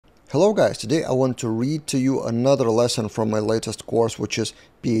Hello guys, today I want to read to you another lesson from my latest course, which is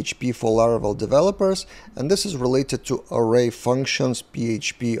PHP for Laravel developers, and this is related to array functions,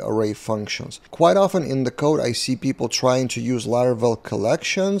 PHP array functions. Quite often in the code I see people trying to use Laravel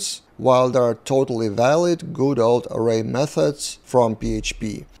collections while there are totally valid, good old array methods from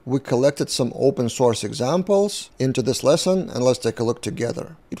PHP. We collected some open source examples into this lesson and let's take a look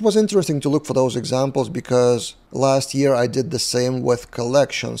together. It was interesting to look for those examples because last year I did the same with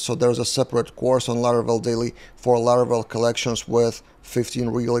collections, so there's a separate course on Laravel Daily for Laravel collections with 15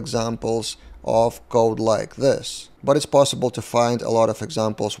 real examples of code like this. But it's possible to find a lot of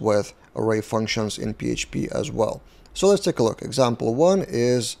examples with array functions in PHP as well. So let's take a look. Example 1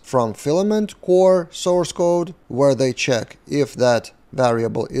 is from FilamentCore source code, where they check if that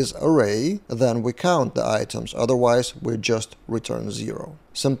variable is array, then we count the items, otherwise we just return 0.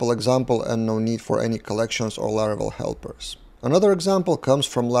 Simple example and no need for any collections or Laravel helpers. Another example comes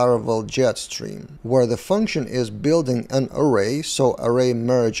from ArrayJetStream, where the function is building an array, so array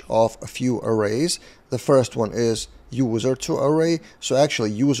merge of a few arrays. The first one is user to array, so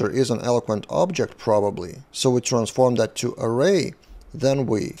actually user is an eloquent object probably. So we transform that to array, then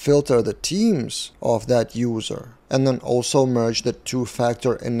we filter the teams of that user, and then also merge the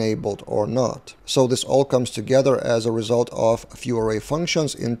two-factor enabled or not. So this all comes together as a result of a few array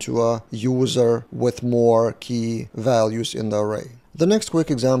functions into a user with more key values in the array. The next quick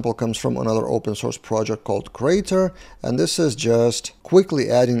example comes from another open source project called Crater, and this is just quickly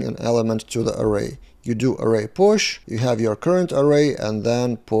adding an element to the array. You do array push, you have your current array, and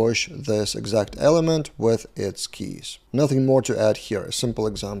then push this exact element with its keys. Nothing more to add here, a simple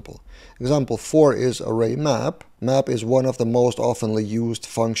example. Example 4 is ArrayMap. Map is one of the most oftenly used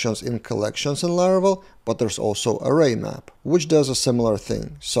functions in collections in Laravel, but there's also ArrayMap, which does a similar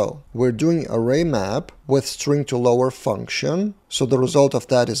thing. So we're doing ArrayMap with string to lower function, so the result of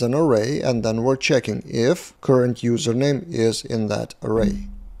that is an array, and then we're checking if current username is in that array.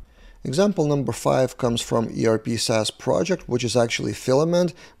 Example number 5 comes from ERP SaaS project, which is actually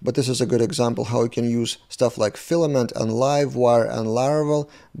Filament, but this is a good example how you can use stuff like Filament and Livewire and Laravel,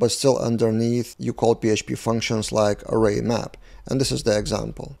 but still underneath you call PHP functions like ArrayMap. And this is the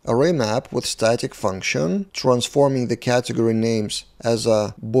example. ArrayMap with static function, transforming the category names as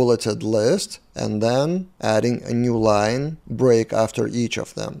a bulleted list, and then adding a new line break after each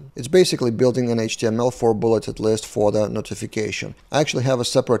of them. It's basically building an HTML4 bulleted list for the notification. I actually have a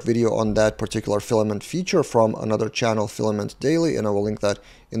separate video on that particular filament feature from another channel, Filament Daily, and I will link that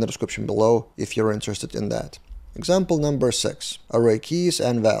in the description below if you're interested in that. Example number 6, array keys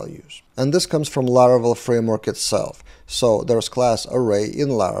and values. And this comes from Laravel framework itself. So there's class array in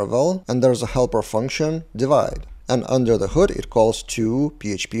Laravel, and there's a helper function divide. And under the hood it calls two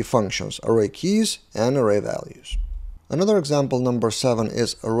PHP functions, array keys and array values. Another example number 7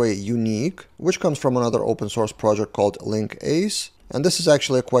 is array unique, which comes from another open source project called LinkAce. And this is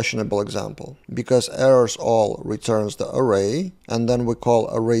actually a questionable example, because errors all returns the array, and then we call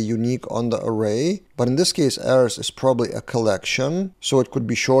array unique on the array, but in this case errors is probably a collection, so it could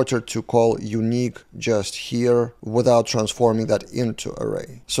be shorter to call unique just here without transforming that into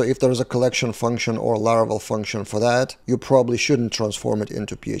array. So if there's a collection function or Laravel function for that, you probably shouldn't transform it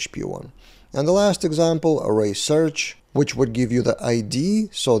into PHP 1. And the last example, array search, which would give you the ID,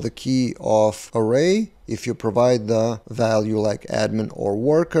 so the key of array. If you provide the value like admin or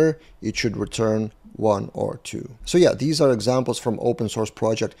worker, it should return 1 or 2. So yeah, these are examples from open source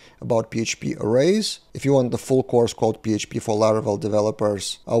project about PHP arrays. If you want the full course called PHP for Laravel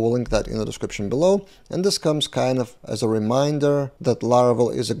developers, I will link that in the description below. And this comes kind of as a reminder that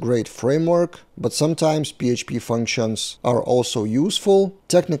Laravel is a great framework, but sometimes PHP functions are also useful.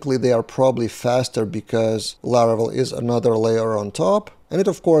 Technically, they are probably faster because Laravel is another layer on top. And it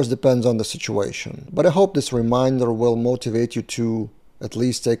of course depends on the situation. But I hope this reminder will motivate you to at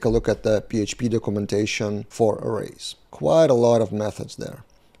least take a look at the PHP documentation for arrays. Quite a lot of methods there.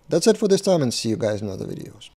 That's it for this time, and see you guys in other videos.